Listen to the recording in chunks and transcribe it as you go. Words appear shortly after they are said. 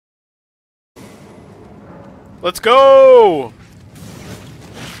Let's go!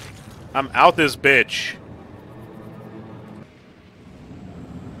 I'm out this bitch.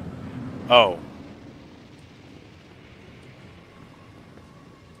 Oh.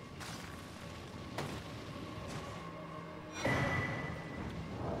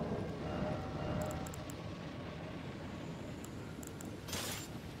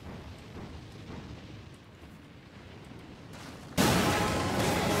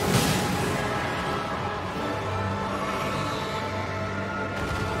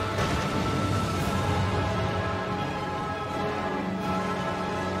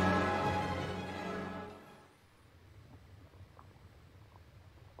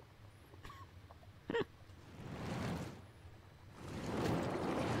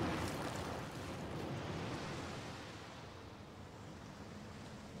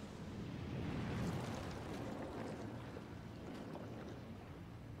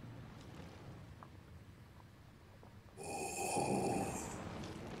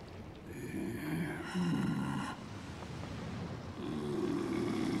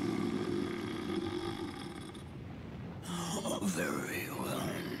 Very well.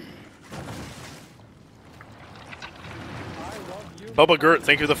 Bubba Gert,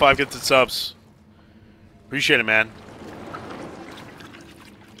 thank you for the 5 gifted subs. Appreciate it, man.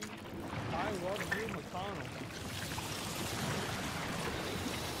 I love you, McConnell.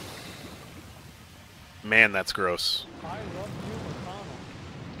 Man, that's gross. I love you, McConnell.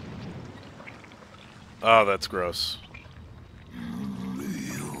 Oh, that's gross. I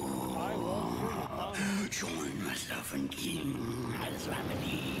love you, McConnell. Join myself and King as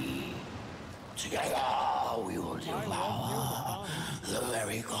family. Together we will devour the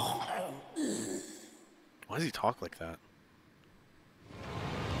very core. Why does he talk like that?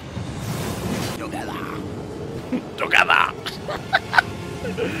 Together. Together!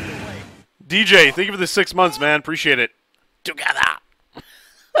 DJ, thank you for the 6 months, man. Appreciate it. Together!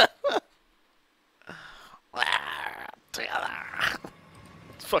 Together!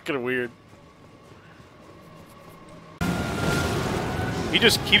 It's fucking weird. He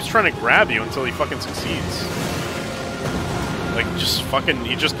just keeps trying to grab you until he fucking succeeds. Like, just fucking,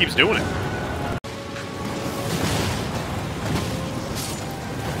 he just keeps doing it.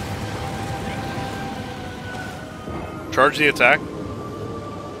 Charge the attack.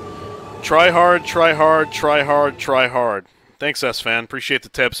 Try hard, try hard, try hard, try hard. Thanks, S-Fan. Appreciate the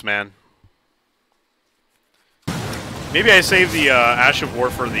tips, man. Maybe I save the Ash of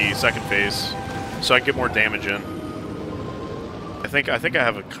War for the second phase, so I can get more damage in. I think I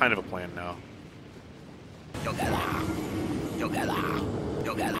have a kind of a plan now. Together. Together.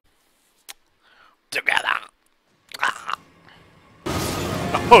 Together. Together. Ah.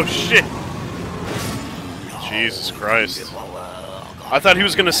 Oh shit! Jesus Christ! I thought he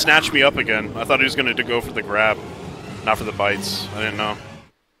was gonna snatch me up again. I thought he was gonna go for the grab, not for the bites. I didn't know.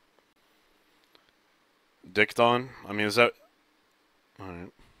 Dicton? I mean, is that...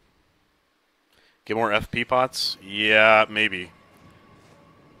 Alright. Get more FP pots? Yeah, maybe.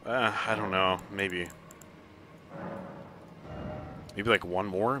 I don't know. Maybe. Maybe like one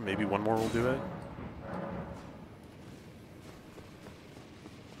more? Maybe one more will do it?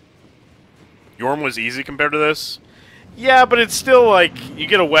 Yorm was easy compared to this? Yeah, but it's still like, you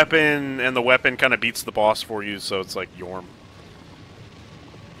get a weapon, and the weapon kind of beats the boss for you, so it's like Yorm.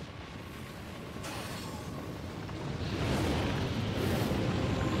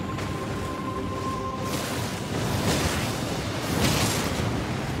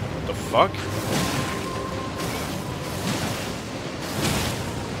 What the fuck?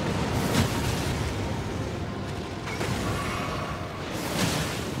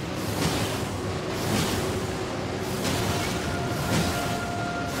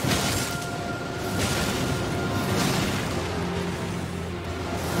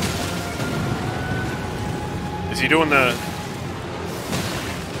 Is he doing the...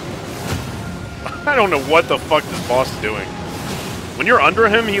 I don't know what the fuck this boss is doing. When you're under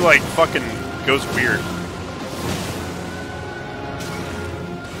him, he like fucking goes weird.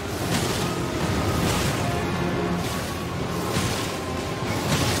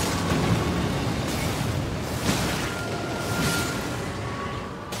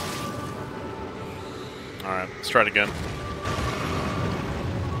 Alright, let's try it again.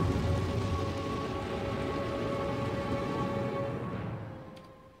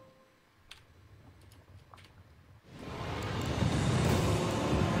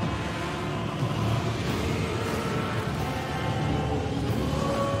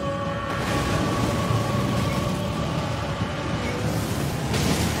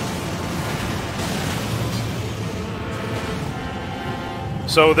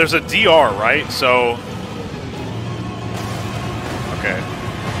 So there's a DR, right? So Okay.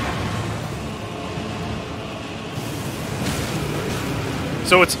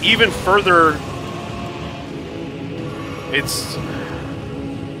 So it's even further... It's...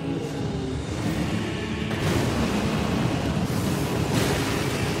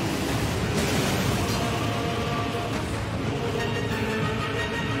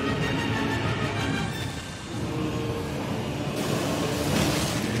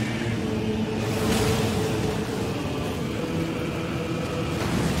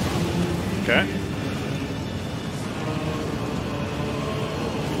 Okay.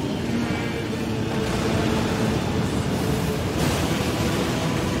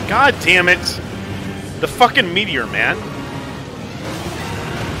 God damn it! The fucking meteor, man.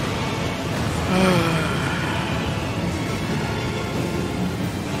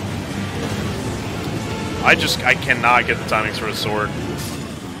 I cannot get the timings for his sword.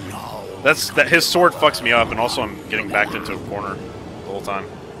 His sword fucks me up, and also I'm getting backed into a corner the whole time.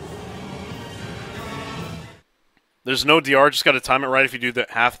 There's no DR, just gotta time it right if you do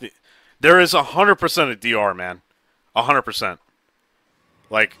that half the... There is 100% a DR, man. 100%.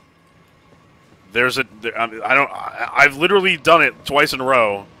 Like, there's a... I've literally done it twice in a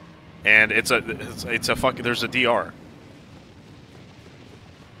row, and it's a fucking... There's a DR.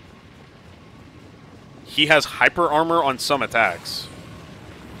 He has hyper armor on some attacks.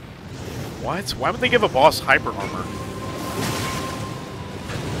 What? Why would they give a boss hyper armor?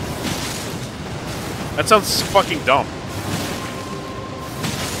 That sounds fucking dumb.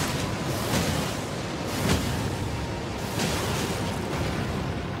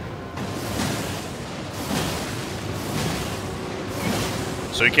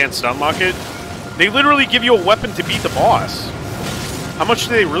 So you can't stun lock it? They literally give you a weapon to beat the boss. How much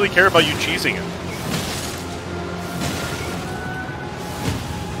do they really care about you cheesing it?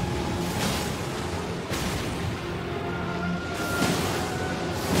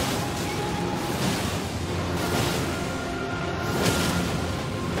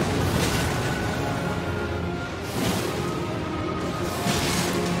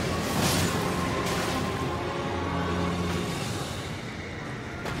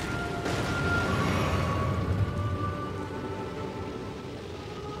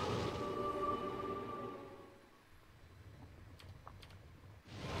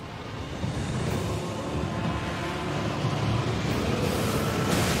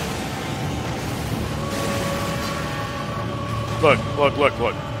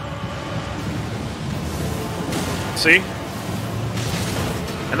 Look. See?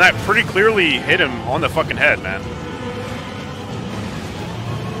 And that pretty clearly hit him on the fucking head, man.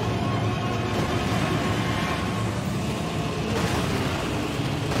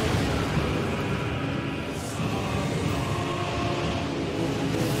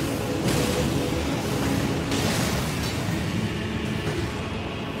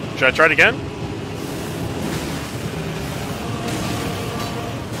 Should I try it again?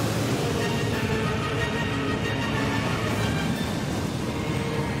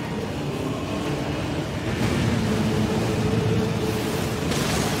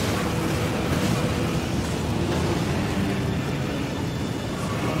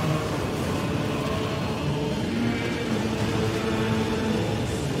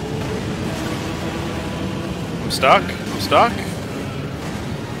 I'm stuck.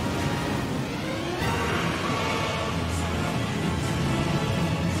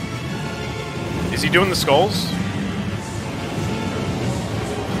 Is he doing the skulls?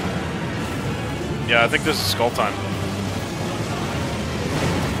 Yeah, I think this is skull time.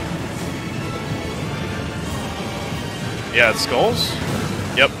 Yeah, it's skulls?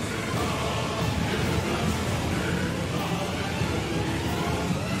 Yep.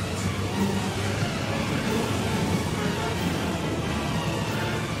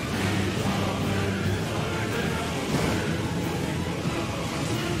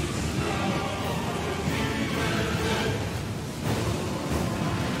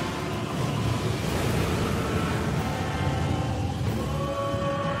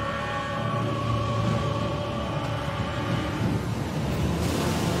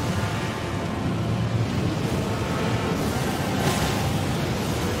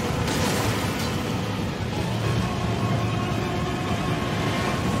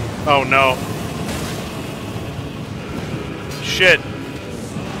 Oh no. Shit.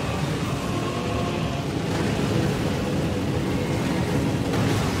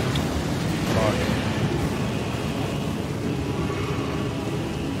 Fuck.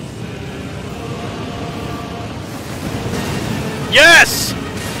 Yes!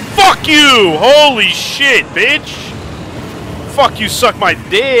 Fuck you! Holy shit, bitch! Fuck you, suck my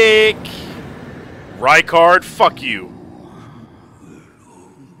dick! Rykard, fuck you.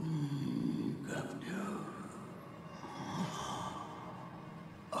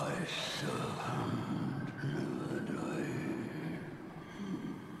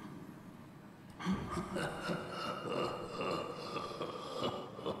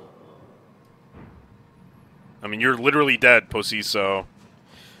 mean, you're literally dead, pussy, so...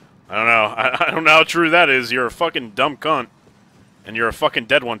 I don't know. I don't know how true that is. You're a fucking dumb cunt. And you're a fucking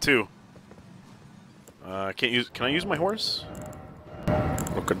dead one, too. Can I use my horse?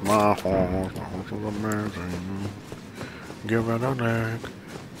 Look at my horse. The horse is amazing. Give it a leg.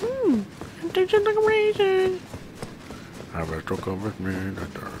 It tastes like a raisin. Have a truck with me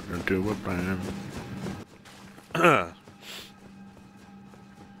that turns into a plan.